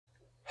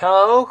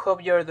Hello,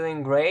 hope you're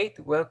doing great.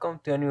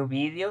 Welcome to a new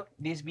video.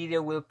 This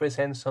video will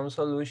present some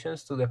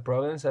solutions to the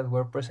problems that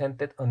were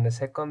presented on the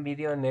second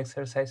video on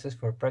exercises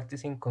for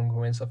practicing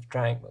congruence of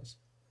triangles.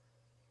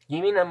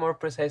 Giving a more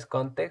precise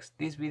context,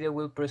 this video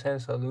will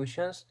present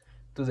solutions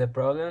to the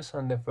problems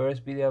on the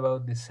first video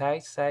about the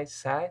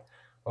side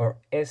or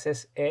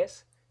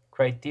SSS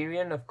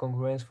criterion of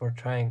congruence for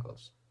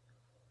triangles.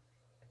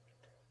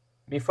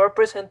 Before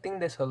presenting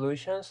the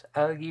solutions,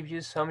 I'll give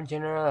you some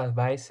general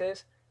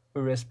advices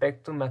with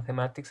respect to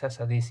mathematics as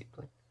a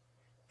discipline.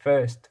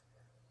 First,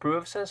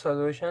 proofs and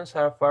solutions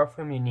are far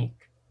from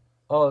unique.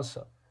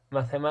 Also,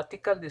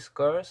 mathematical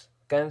discourse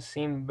can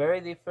seem very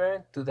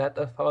different to that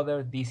of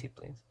other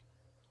disciplines.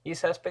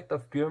 This aspect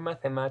of pure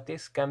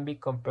mathematics can be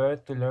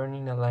compared to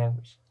learning a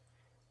language.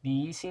 The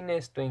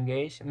easiness to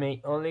engage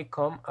may only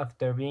come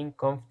after being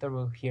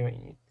comfortable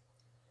hearing it.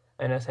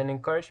 And as an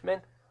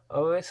encouragement,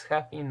 always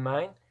have in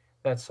mind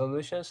that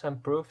solutions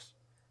and proofs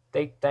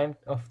take time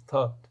of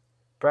thought,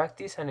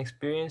 practice and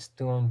experience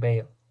to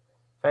unveil.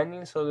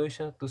 Finding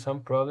solutions to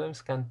some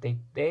problems can take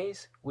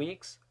days,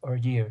 weeks, or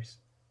years.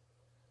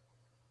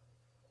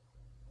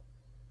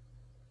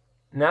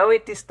 Now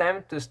it is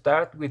time to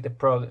start with the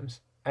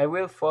problems. I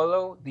will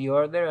follow the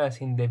order as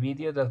in the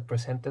video that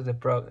presented the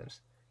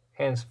problems.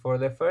 Hence, for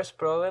the first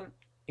problem,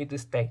 it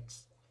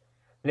states,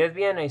 let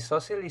be an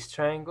isosceles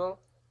triangle,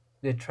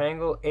 the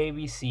triangle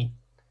ABC,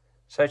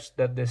 such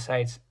that the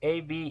sides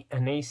AB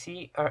and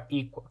AC are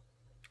equal.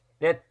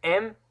 Let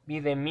M be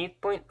the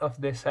midpoint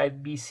of the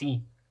side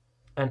BC,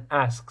 and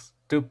asks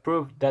to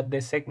prove that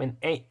the segment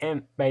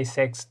AM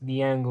bisects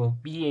the angle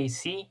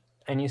BAC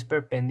and is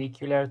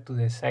perpendicular to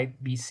the side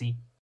BC.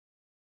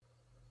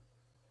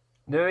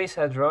 There is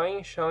a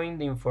drawing showing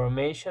the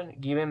information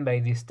given by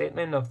the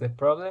statement of the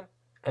problem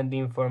and the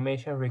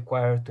information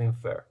required to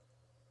infer.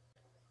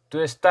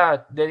 To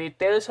start, the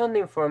details on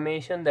the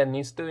information that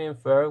needs to be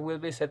inferred will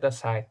be set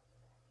aside.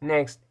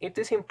 Next, it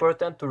is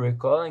important to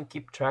recall and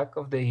keep track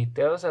of the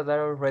details that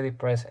are already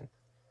present.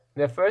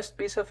 The first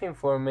piece of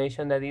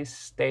information that is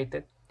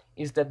stated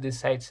is that the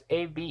sides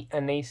AB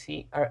and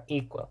AC are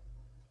equal.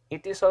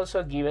 It is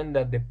also given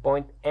that the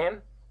point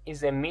M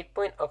is the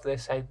midpoint of the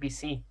side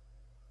BC,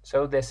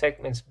 so the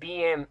segments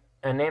BM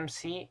and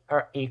MC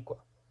are equal.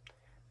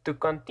 To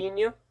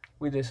continue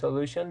with the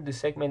solution, the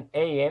segment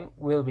AM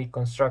will be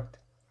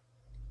constructed.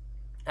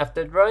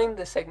 After drawing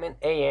the segment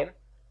AM,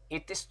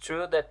 it is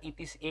true that it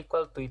is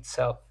equal to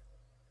itself.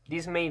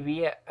 This may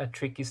be a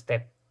tricky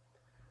step.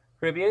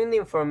 Reviewing the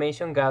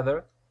information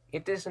gathered,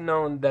 it is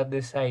known that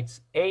the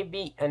sides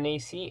AB and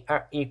AC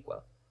are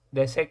equal,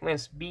 the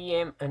segments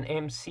BM and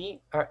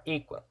MC are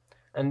equal,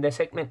 and the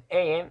segment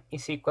AM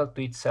is equal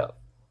to itself.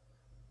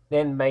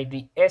 Then by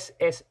the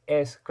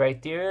SSS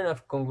criterion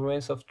of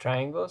congruence of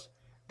triangles,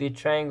 the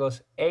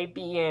triangles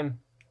ABM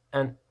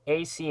and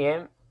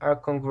ACM are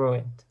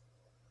congruent.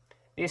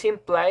 This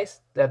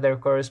implies that their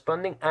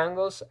corresponding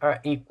angles are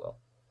equal,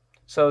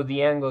 so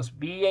the angles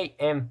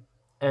BAM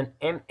and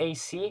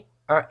MAC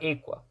are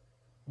equal.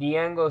 The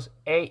angles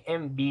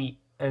AMB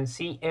and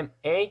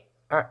CMA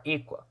are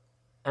equal,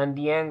 and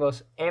the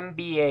angles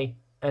MBA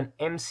and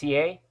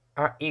MCA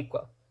are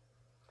equal.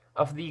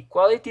 Of the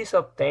equalities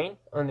obtained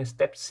on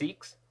step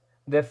 6,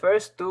 the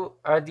first two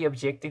are the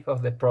objective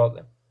of the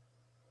problem.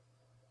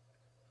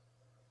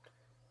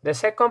 The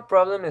second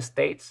problem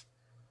states,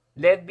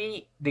 let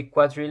be the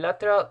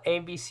quadrilateral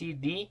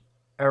ABCD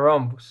a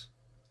rhombus,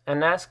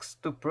 and asks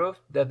to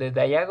prove that the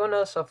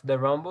diagonals of the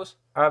rhombus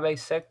are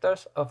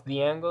bisectors of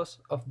the angles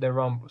of the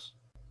rhombus.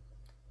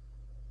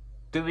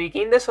 To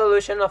begin the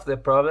solution of the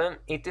problem,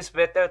 it is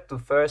better to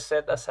first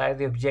set aside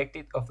the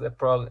objective of the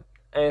problem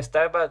and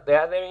start by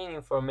gathering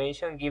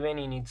information given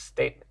in its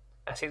statement,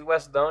 as it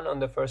was done on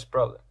the first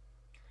problem.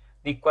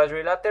 The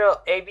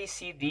quadrilateral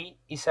ABCD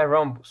is a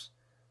rhombus,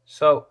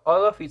 so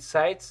all of its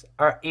sides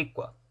are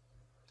equal.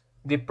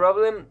 The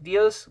problem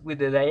deals with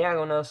the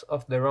diagonals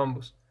of the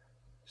rhombus,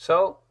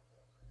 so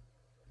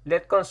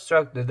let's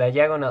construct the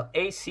diagonal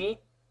AC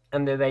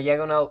and the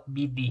diagonal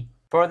BD.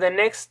 For the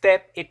next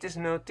step, it is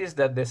noticed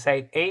that the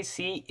side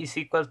AC is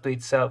equal to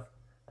itself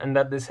and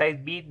that the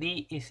side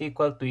BD is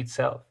equal to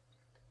itself.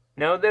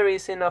 Now there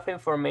is enough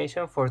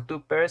information for two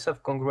pairs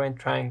of congruent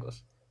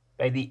triangles.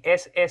 By the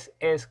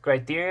SSS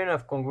criterion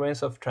of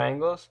congruence of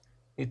triangles,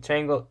 the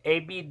triangle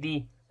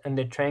ABD and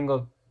the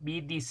triangle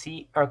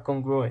BDC are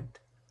congruent.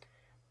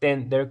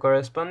 Then their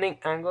corresponding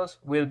angles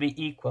will be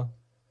equal.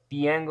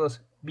 The angles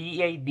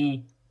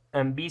BAD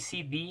and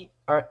BCD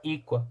are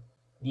equal.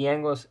 The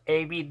angles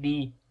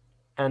ABD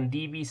and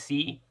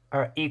DBC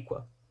are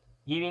equal,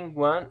 giving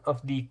one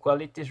of the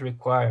equalities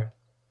required.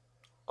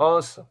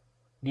 Also,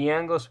 the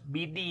angles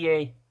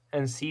BDA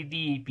and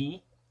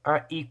CDB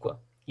are equal,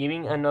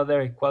 giving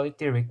another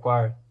equality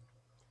required.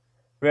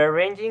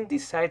 Rearranging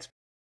these sides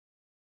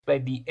by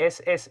the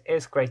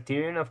SSS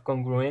criterion of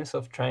congruence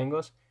of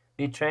triangles,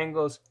 the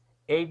triangles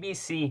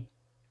ABC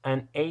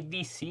and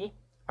ADC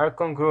are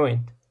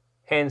congruent,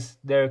 hence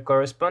their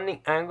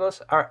corresponding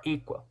angles are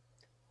equal.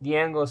 The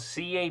angles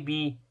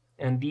CAB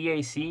and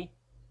DAC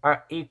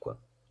are equal,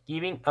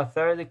 giving a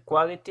third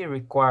equality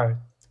required.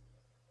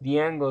 The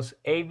angles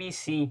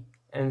ABC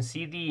and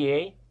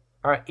CDA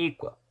are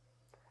equal,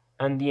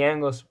 and the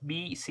angles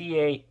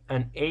BCA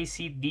and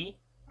ACD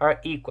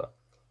are equal,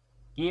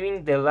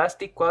 giving the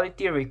last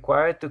equality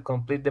required to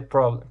complete the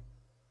problem.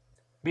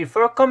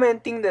 Before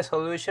commenting the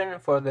solution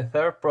for the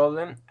third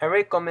problem, I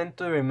recommend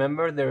to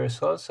remember the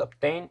results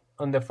obtained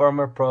on the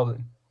former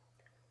problem.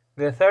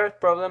 The third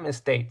problem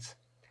states,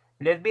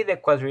 let be the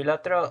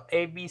quadrilateral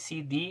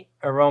ABCD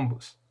a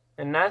rhombus,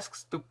 and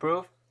asks to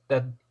prove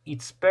that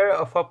its pair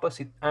of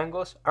opposite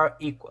angles are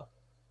equal.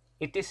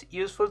 It is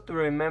useful to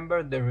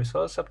remember the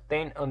results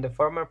obtained on the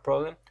former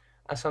problem,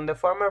 as on the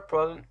former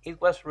problem it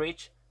was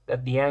reached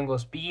that the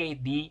angles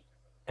BAD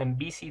and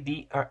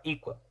BCD are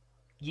equal,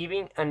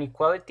 giving an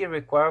equality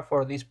required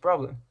for this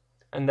problem,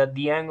 and that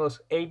the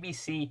angles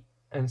ABC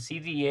and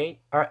CDA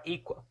are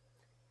equal,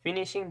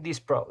 finishing this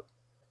problem.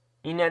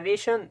 In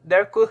addition,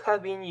 there could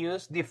have been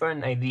used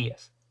different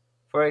ideas.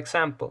 For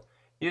example,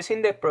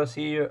 using the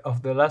procedure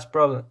of the last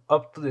problem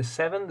up to the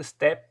seventh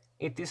step,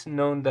 it is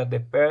known that the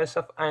pairs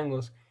of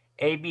angles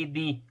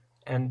ABD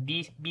and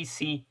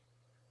DBC,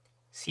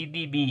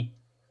 CDB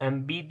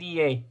and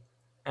BDA,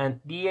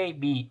 and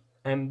DAB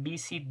and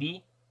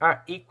BCD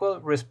are equal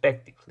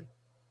respectively.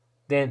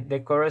 Then the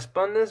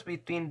correspondence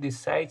between the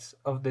sides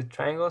of the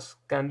triangles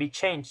can be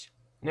changed,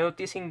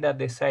 noticing that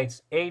the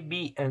sides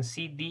AB and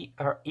CD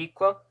are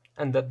equal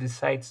and that the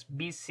sides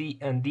BC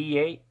and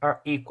DA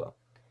are equal.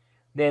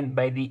 Then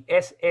by the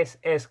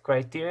SSS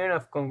criterion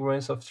of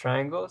congruence of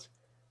triangles,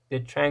 the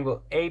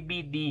triangle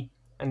ABD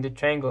and the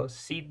triangle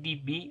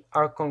CDB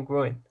are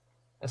congruent.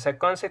 As a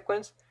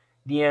consequence,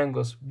 the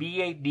angles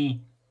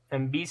BAD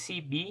and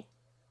BCB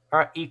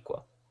are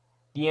equal.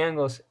 The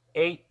angles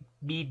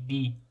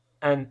ABD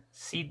and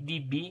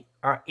CDB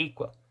are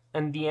equal,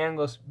 and the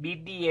angles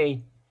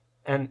BDA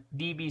and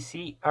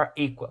DBC are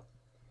equal.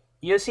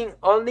 Using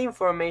all the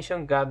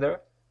information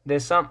gathered, the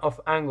sum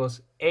of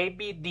angles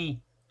ABD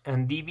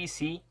and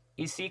DBC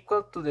is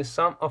equal to the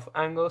sum of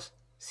angles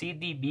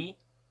CDB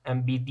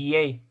and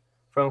BDA,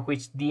 from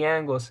which the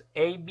angles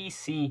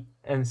ABC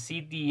and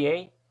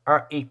CDA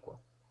are equal.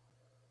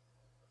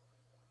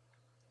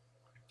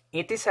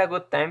 It is a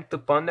good time to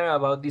ponder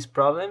about these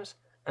problems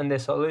and the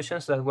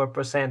solutions that were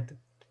presented.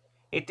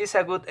 It is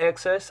a good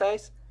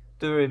exercise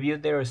to review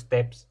their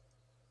steps.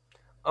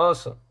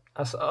 Also,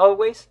 as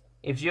always,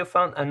 if you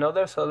found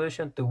another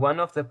solution to one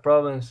of the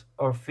problems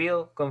or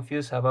feel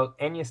confused about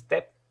any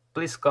step,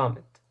 please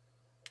comment.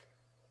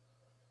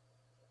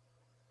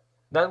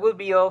 That will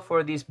be all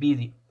for this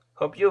video.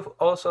 Hope you've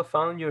also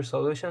found your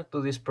solutions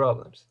to these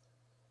problems.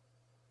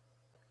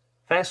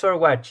 Thanks for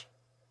watching.